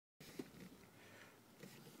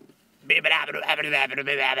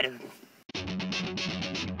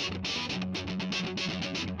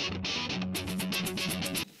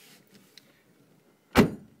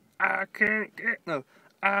I can't get no.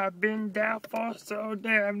 I've been down for so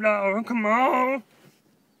damn long. Come on.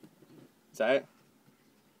 Is that it?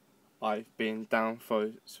 I've been down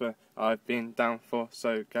for so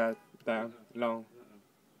goddamn long.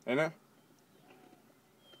 Ain't it?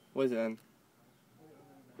 What is it then?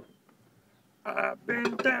 I've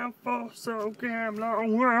been down for so damn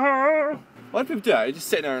long. Why do people do that? You just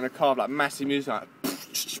sit there in a car with like massive music like.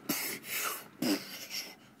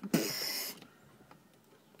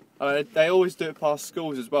 They always do it past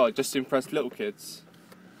schools as well, just to impress little kids.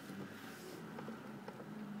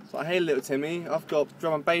 It's like, hey little Timmy, I've got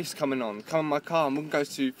drum and bass coming on. Come in my car and we can go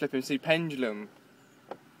to flipping see Pendulum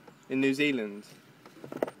in New Zealand.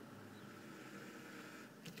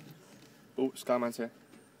 Oh, Skyman's here.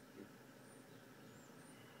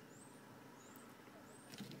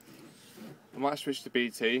 I might switch to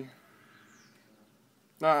BT.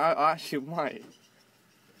 No, I actually might.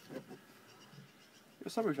 You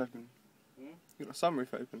got a sunroof open? You got a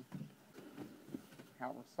sunroof open?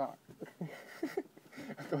 How will suck?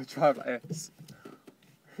 I've got to drive like this.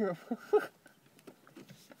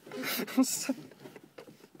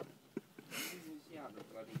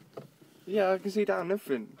 Yeah, I can see down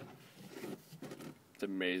everything. It's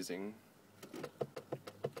amazing.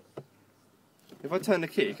 If I turn the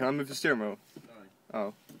key, can I move the steering wheel? No.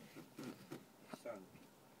 Oh.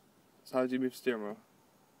 So how do you move the steering wheel?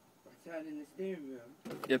 By turning the steering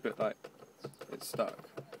wheel? Yeah, but like, it's stuck.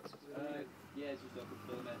 Yeah, it's just like a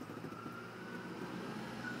full net.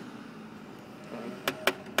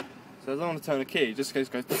 So as long as I turn the key, it just goes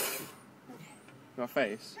in my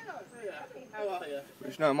face. How are you?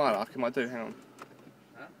 Which no, I might like, it might do, hang on.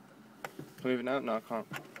 Huh? Can I move it now? No, I can't.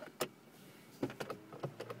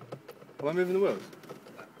 Am I moving the wheels?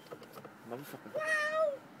 Motherfucker.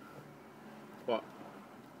 What?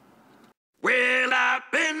 Well,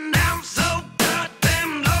 I've been